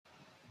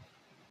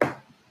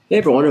Hey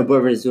everyone, hope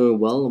everyone is doing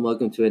well, and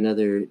welcome to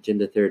another Jim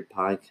the Third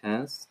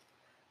podcast.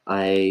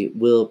 I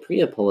will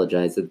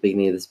pre-apologize at the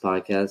beginning of this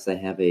podcast.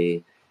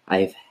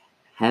 I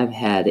have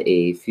had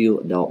a few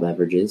adult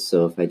beverages,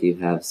 so if I do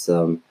have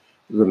some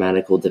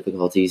grammatical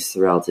difficulties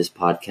throughout this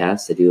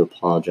podcast, I do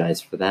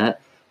apologize for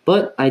that.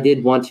 But I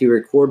did want to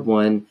record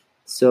one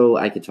so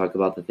I could talk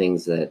about the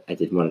things that I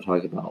did want to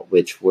talk about,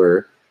 which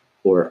were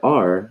or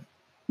are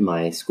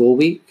my school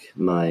week,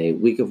 my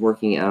week of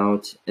working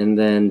out, and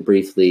then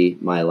briefly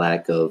my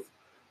lack of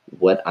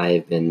what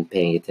I've been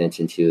paying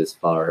attention to as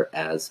far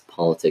as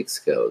politics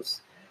goes.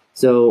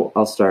 So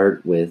I'll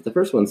start with the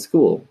first one,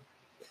 school.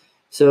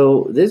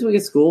 So this week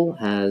at school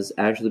has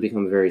actually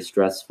become very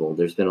stressful.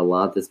 There's been a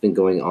lot that's been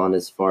going on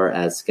as far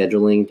as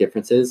scheduling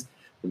differences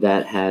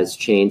that has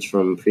changed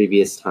from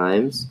previous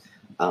times,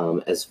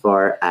 as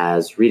far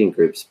as reading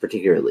groups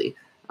particularly.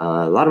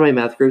 A lot of my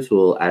math groups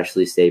will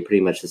actually stay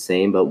pretty much the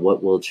same, but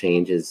what will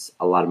change is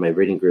a lot of my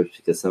reading groups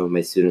because some of my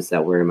students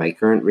that were in my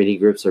current reading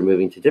groups are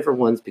moving to different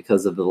ones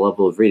because of the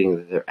level of reading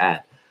that they're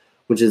at,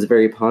 which is a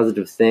very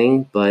positive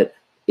thing, but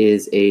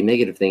is a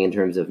negative thing in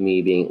terms of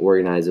me being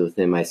organized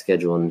within my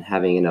schedule and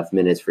having enough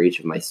minutes for each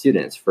of my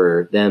students.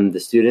 For them, the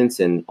students,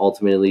 and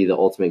ultimately the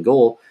ultimate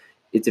goal,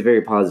 it's a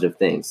very positive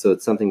thing. So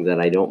it's something that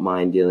I don't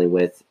mind dealing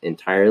with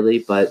entirely,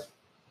 but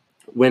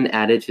when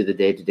added to the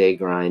day-to-day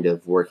grind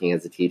of working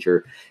as a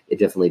teacher, it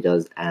definitely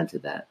does add to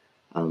that.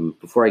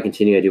 Before I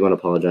continue, I do want to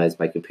apologize.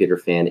 My computer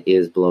fan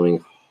is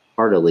blowing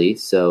heartily,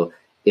 so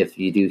if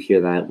you do hear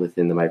that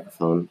within the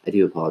microphone, I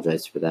do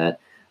apologize for that.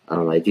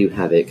 I do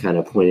have it kind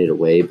of pointed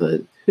away,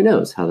 but who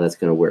knows how that's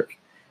going to work.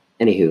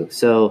 Anywho,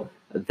 so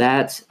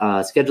that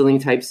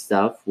scheduling type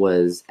stuff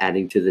was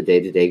adding to the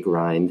day-to-day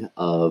grind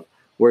of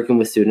working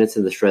with students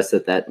and the stress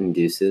that that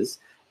induces.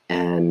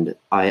 And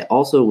I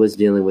also was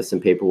dealing with some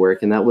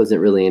paperwork, and that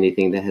wasn't really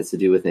anything that has to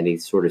do with any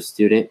sort of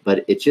student,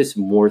 but it's just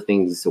more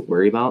things to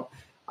worry about.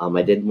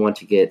 I did want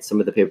to get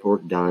some of the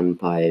paperwork done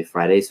by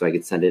Friday so I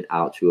could send it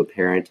out to a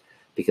parent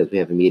because we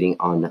have a meeting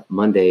on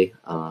Monday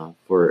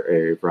for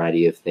a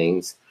variety of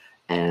things.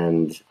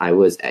 And I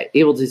was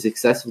able to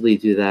successfully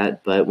do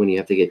that, but when you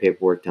have to get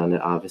paperwork done,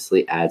 it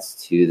obviously adds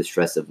to the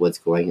stress of what's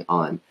going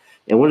on.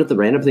 And one of the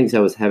random things I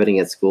was happening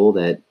at school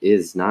that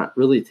is not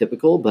really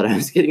typical, but I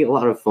was getting a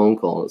lot of phone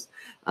calls.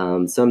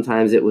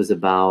 Sometimes it was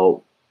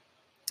about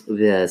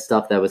the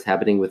stuff that was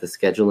happening with the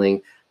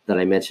scheduling that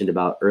I mentioned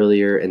about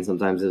earlier, and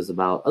sometimes it was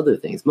about other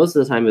things. Most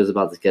of the time it was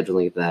about the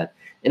scheduling of that,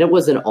 and it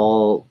wasn't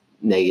all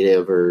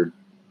negative or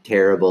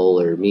terrible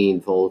or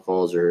mean phone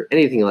calls or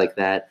anything like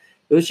that.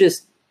 It was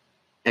just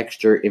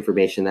extra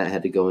information that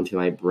had to go into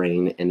my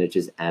brain, and it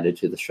just added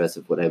to the stress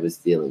of what I was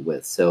dealing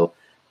with. So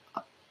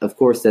of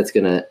course, that's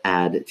going to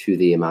add to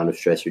the amount of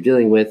stress you're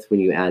dealing with when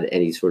you add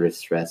any sort of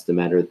stress, no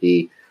matter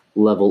the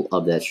level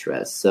of that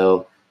stress.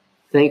 So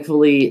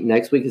thankfully,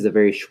 next week is a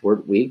very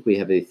short week. We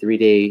have a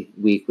 3-day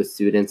week with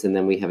students, and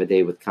then we have a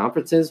day with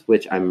conferences,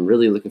 which I'm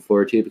really looking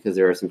forward to because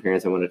there are some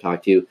parents I want to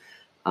talk to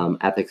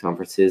at the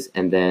conferences.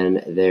 And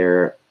then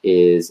there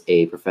is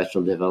a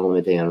professional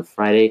development day on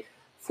Friday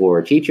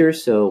for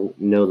teachers, so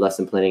no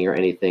lesson planning or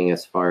anything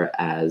as far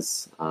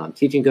as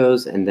teaching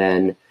goes. And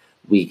then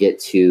we get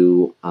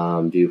to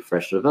do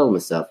professional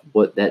development stuff.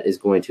 What that is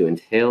going to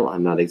entail,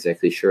 I'm not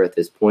exactly sure at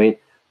this point.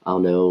 I'll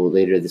know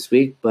later this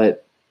week,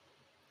 but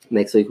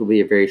next week will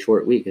be a very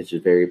short week, which is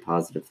a very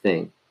positive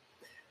thing.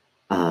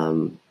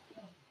 I'm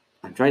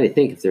trying to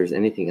think if there's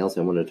anything else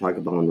I want to talk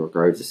about in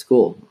regards to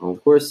school.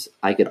 Of course,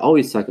 I could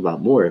always talk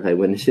about more if I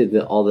went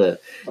into all the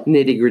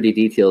nitty-gritty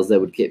details that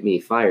would get me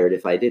fired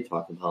if I did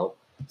talk about.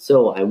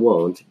 So I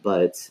won't,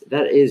 but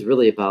that is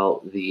really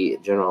about the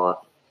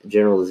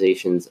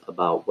generalizations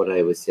about what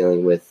I was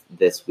dealing with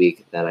this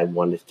week that I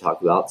wanted to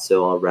talk about.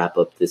 So I'll wrap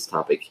up this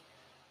topic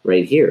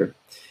right here.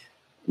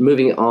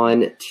 Moving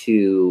on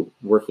to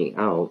working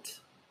out.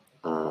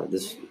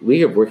 This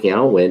week of working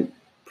out went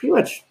pretty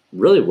much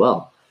really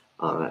well.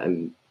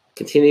 I'm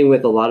continuing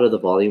with a lot of the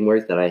volume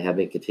work that I have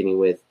been continuing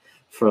with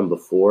from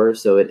before.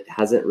 So it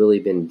hasn't really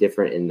been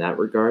different in that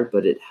regard,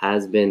 but it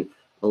has been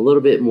a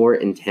little bit more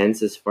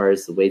intense as far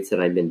as the weights that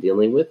I've been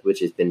dealing with, which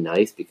has been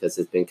nice because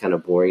it's been kind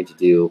of boring to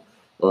do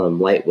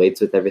light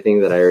weights with everything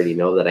that I already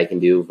know that I can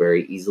do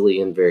very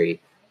easily and very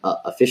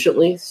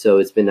efficiently. So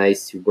it's been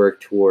nice to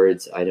work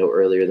towards, I know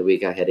earlier in the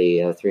week I had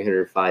a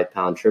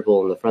 305-pound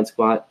triple in the front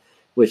squat,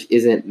 which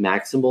isn't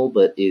maximal,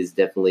 but is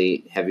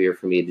definitely heavier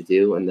for me to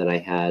do. And then I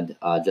had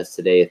just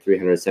today a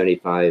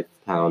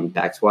 375-pound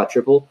back squat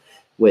triple,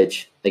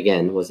 which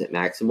again wasn't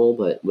maximal,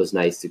 but was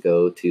nice to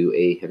go to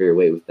a heavier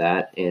weight with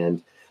that.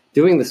 And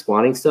doing the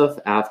squatting stuff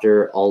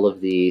after all of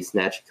the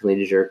snatch, clean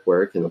and jerk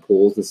work and the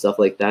pulls and stuff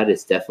like that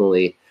is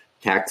definitely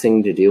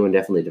taxing to do and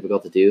definitely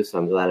difficult to do. So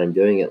I'm glad I'm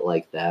doing it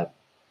like that.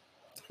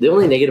 The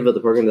only negative of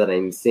the program that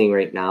I'm seeing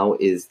right now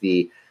is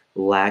the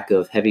lack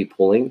of heavy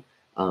pulling.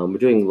 We're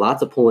doing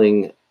lots of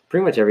pulling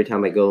pretty much every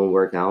time I go and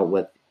work out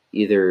with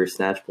either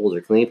snatch pulls or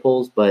clean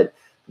pulls, but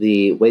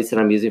the weights that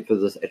I'm using for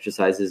those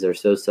exercises are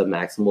so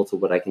submaximal to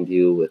what I can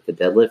do with the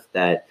deadlift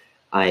that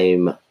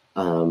I'm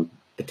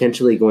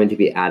potentially going to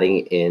be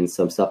adding in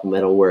some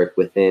supplemental work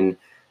within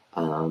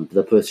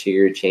the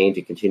posterior chain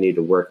to continue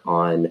to work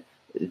on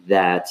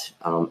that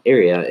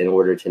area in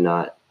order to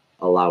not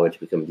allow it to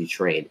become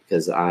detrained,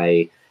 because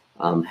I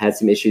had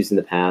some issues in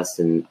the past,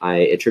 and I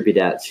attribute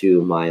that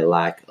to my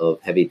lack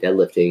of heavy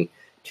deadlifting,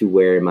 to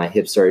where my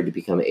hips started to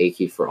become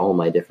achy for all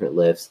my different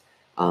lifts,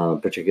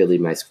 particularly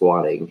my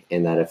squatting,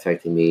 and that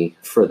affected me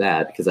for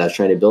that because I was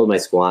trying to build my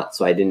squat,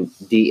 so I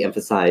didn't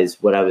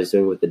de-emphasize what I was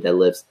doing with the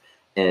deadlifts,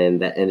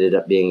 and that ended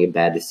up being a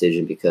bad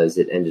decision because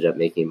it ended up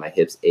making my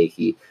hips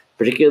achy,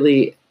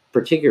 particularly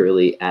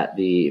at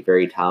the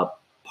very top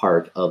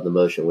part of the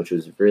motion, which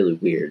was really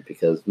weird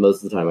because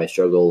most of the time I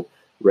struggle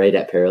right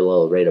at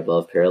parallel, right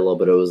above parallel,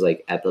 but it was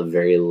like at the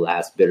very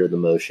last bit of the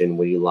motion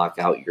when you lock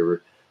out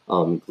your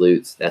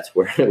glutes, that's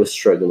where I was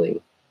struggling.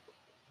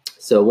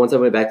 So once I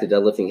went back to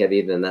deadlifting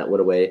heavy, then that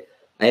went away.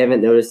 I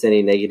haven't noticed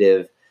any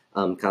negative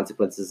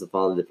consequences of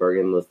following the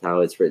program with how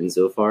it's written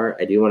so far.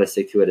 I do want to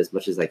stick to it as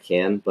much as I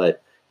can,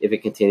 but if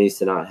it continues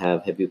to not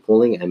have heavy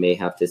pulling, I may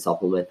have to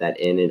supplement that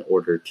in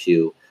order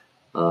to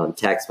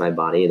tax my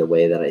body in the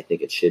way that I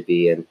think it should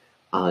be. And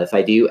if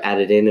I do add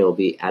it in, it will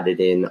be added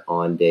in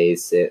on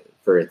days.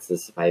 For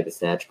instance, if I have a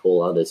snatch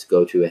pull, I'll just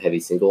go to a heavy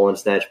single on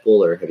snatch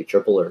pull or a heavy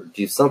triple or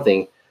do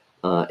something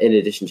in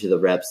addition to the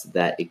reps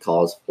that it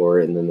calls for,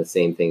 and then the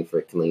same thing for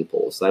a clean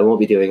pull. So I won't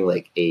be doing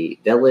like a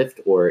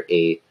deadlift or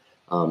a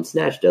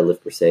snatch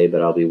deadlift per se,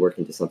 but I'll be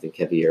working to something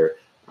heavier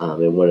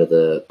in one of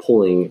the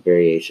pulling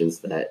variations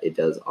that it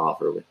does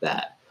offer with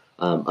that.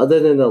 Other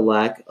than the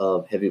lack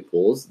of heavy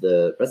pulls,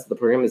 the rest of the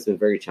program has been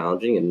very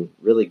challenging and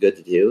really good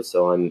to do.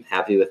 So I'm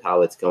happy with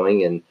how it's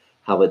going and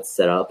how it's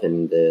set up,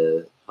 and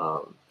the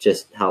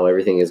just how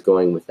everything is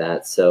going with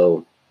that.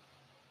 So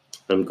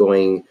I'm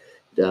going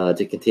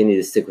to continue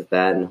to stick with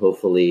that and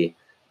hopefully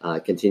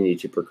continue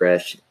to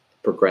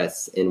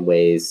progress in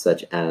ways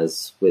such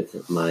as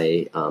with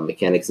my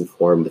mechanics and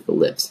form with the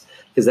lifts,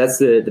 because that's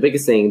the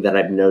biggest thing that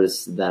I've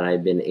noticed that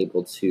I've been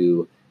able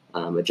to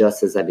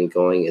adjust as I've been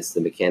going is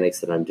the mechanics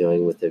that I'm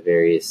doing with the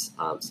various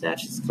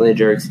snatches, clean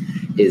jerks,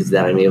 is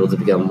that I'm able to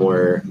become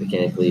more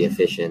mechanically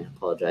efficient.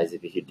 Apologize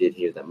if you did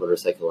hear that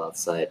motorcycle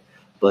outside.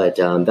 But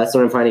that's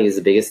what I'm finding is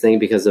the biggest thing.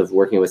 Because of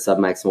working with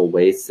submaximal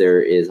weights,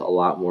 there is a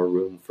lot more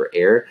room for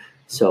error.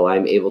 So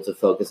I'm able to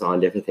focus on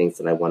different things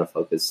that I want to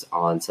focus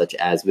on, such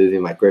as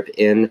moving my grip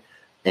in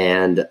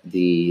and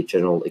the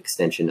general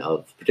extension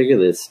of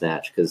particularly the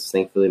snatch, because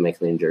thankfully my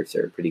clean jerks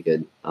are pretty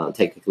good.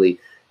 Technically,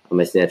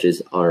 my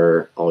snatches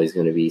are always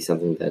going to be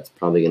something that's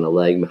probably going to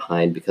lag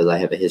behind because I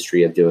have a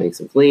history of doing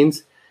some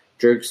cleans.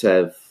 Jerks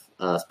have,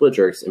 split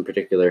jerks in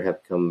particular,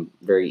 have become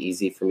very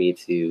easy for me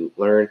to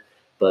learn,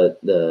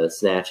 but the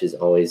snatch has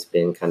always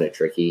been kind of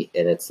tricky,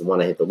 and it's the one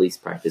I have the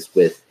least practice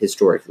with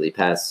historically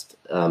past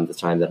the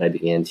time that I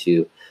began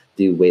to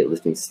do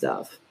weightlifting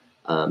stuff.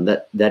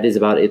 That is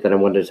about it that I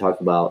wanted to talk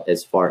about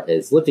as far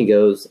as lifting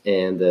goes,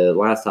 and the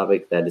last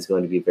topic that is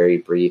going to be very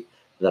brief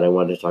that I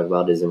wanted to talk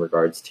about is in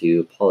regards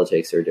to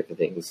politics or different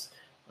things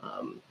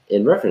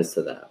in reference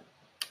to that.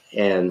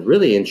 And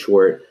really, in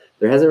short,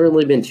 there hasn't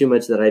really been too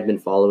much that I've been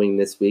following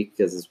this week,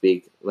 because this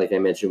week, like I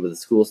mentioned, with the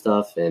school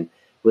stuff and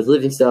with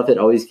lifting stuff, it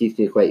always keeps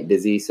me quite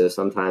busy. So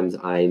sometimes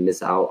I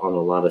miss out on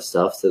a lot of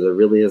stuff. So there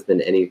really has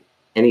been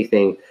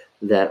anything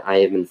that I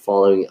have been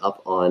following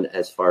up on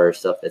as far as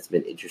stuff that's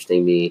been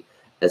interesting me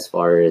as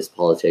far as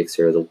politics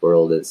or the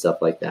world and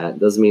stuff like that. It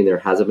doesn't mean there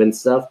hasn't been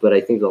stuff, but I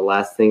think the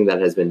last thing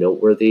that has been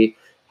noteworthy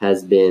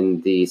has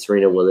been the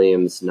Serena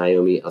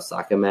Williams-Naomi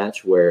Osaka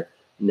match, where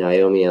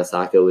Naomi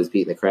Osaka was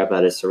beating the crap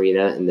out of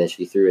Serena, and then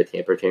she threw a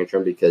temper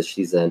tantrum because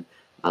she's an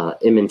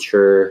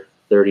immature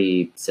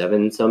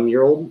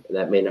 37-some-year-old.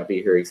 That may not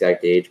be her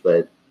exact age,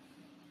 but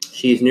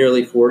she's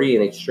nearly 40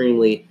 and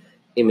extremely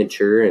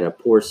immature in a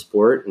poor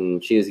sport,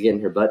 and she was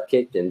getting her butt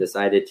kicked and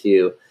decided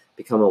to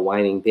become a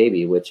whining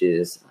baby, which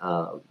is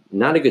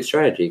not a good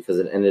strategy, because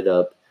it ended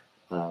up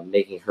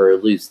making her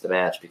lose the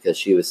match because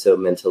she was so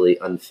mentally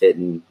unfit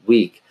and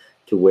weak,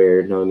 to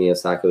where Naomi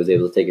Osaka was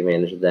able to take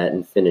advantage of that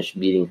and finish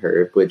beating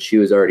her, which she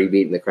was already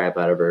beating the crap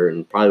out of her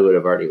and probably would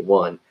have already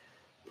won.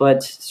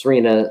 But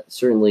Serena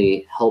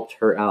certainly helped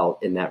her out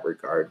in that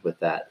regard with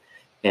that.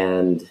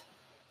 And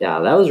yeah,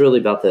 that was really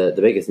about the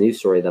biggest news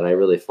story that I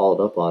really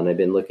followed up on. I've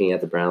been looking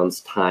at the Browns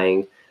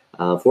tying.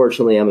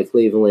 Fortunately, I'm a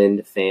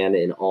Cleveland fan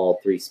in all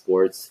three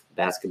sports: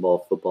 basketball,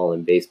 football,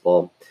 and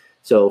baseball.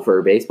 So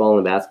for baseball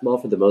and basketball,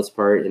 for the most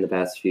part, in the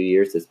past few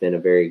years, it's been a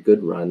very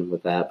good run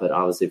with that. But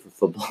obviously for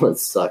football, it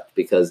sucked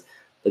because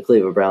the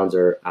Cleveland Browns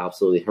are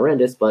absolutely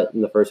horrendous. But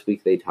in the first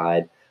week, they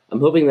tied. I'm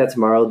hoping that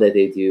tomorrow that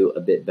they do a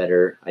bit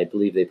better. I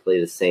believe they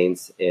play the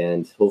Saints,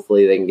 and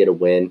hopefully they can get a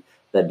win.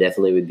 That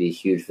definitely would be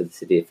huge for the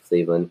city of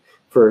Cleveland.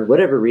 For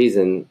whatever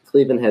reason,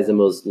 Cleveland has the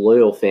most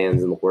loyal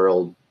fans in the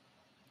world.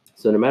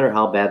 So no matter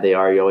how bad they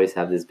are, you always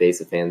have this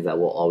base of fans that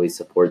will always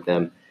support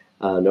them,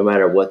 no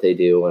matter what they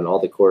do, and all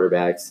the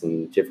quarterbacks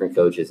and different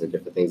coaches and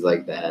different things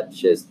like that.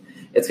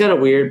 It's kind of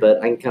weird, but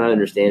I can kind of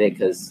understand it,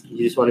 because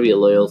you just want to be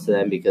loyal to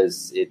them,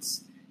 because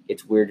it's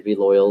weird to be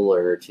loyal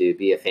or to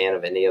be a fan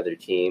of any other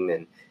team.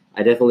 And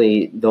I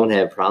definitely don't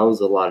have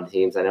problems with a lot of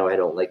teams. I know I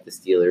don't like the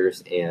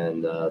Steelers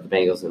and the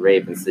Bengals and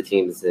Ravens, the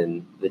teams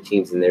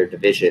in their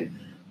division,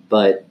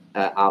 but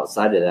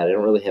outside of that, I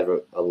don't really have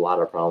a lot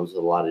of problems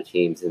with a lot of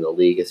teams in the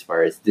league as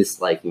far as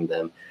disliking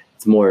them.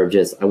 It's more of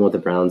just I want the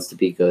Browns to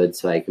be good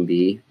so I can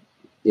be,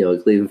 a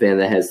Cleveland fan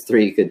that has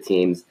three good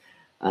teams.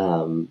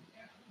 I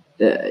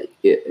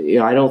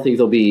don't think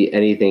there'll be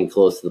anything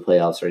close to the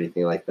playoffs or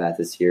anything like that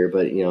this year.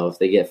 But if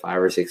they get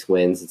 5 or 6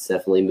 wins, it's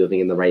definitely moving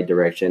in the right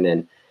direction.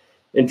 And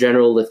in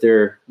general, if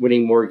they're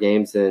winning more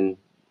games than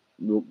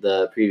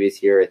the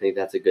previous year, I think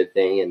that's a good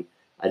thing. And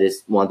I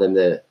just want them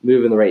to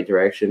move in the right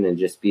direction and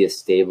just be a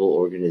stable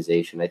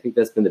organization. I think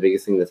that's been the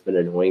biggest thing that's been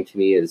annoying to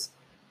me is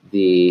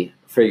the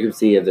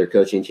frequency of their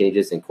coaching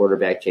changes and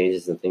quarterback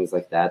changes and things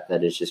like that.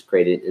 That has just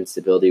created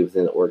instability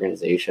within the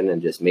organization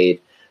and just made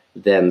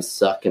them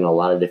suck in a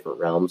lot of different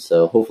realms.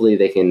 So hopefully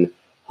they can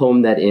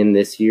hone that in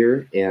this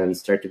year and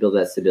start to build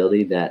that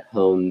stability that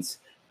hones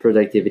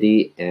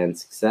productivity and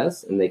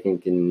success, and they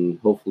can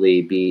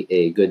hopefully be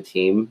a good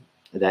team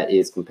that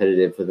is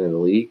competitive within the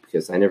league,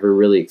 because I never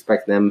really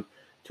expect them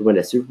to win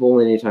a Super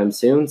Bowl anytime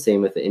soon.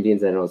 Same with the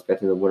Indians. I don't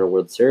expect them to win a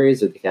World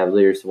Series or the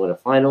Cavaliers to win a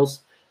finals,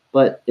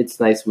 but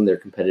it's nice when they're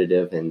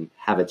competitive and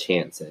have a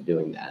chance at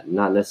doing that.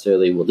 Not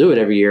necessarily will do it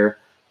every year,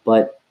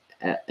 but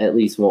at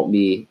least won't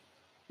be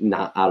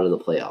not out of the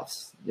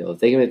playoffs. If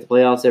they can make the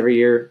playoffs every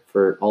year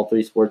for all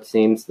 3 sports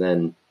teams,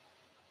 then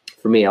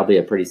for me, I'll be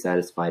a pretty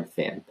satisfied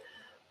fan.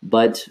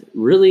 But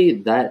really,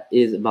 that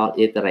is about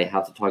it that I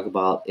have to talk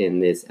about in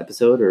this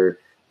episode, or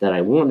that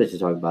I wanted to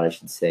talk about, I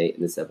should say,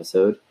 in this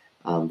episode,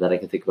 that I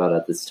can think about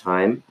at this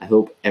time. I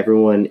hope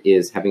everyone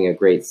is having a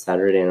great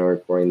Saturday, and I'm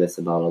recording this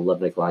about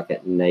 11 o'clock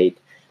at night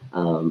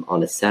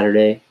on a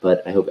Saturday,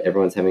 but I hope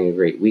everyone's having a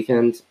great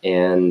weekend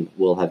and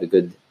will have a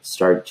good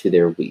start to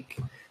their week.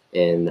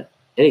 In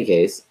any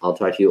case, I'll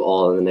talk to you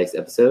all in the next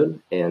episode,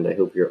 and I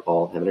hope you're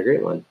all having a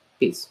great one.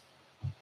 Peace.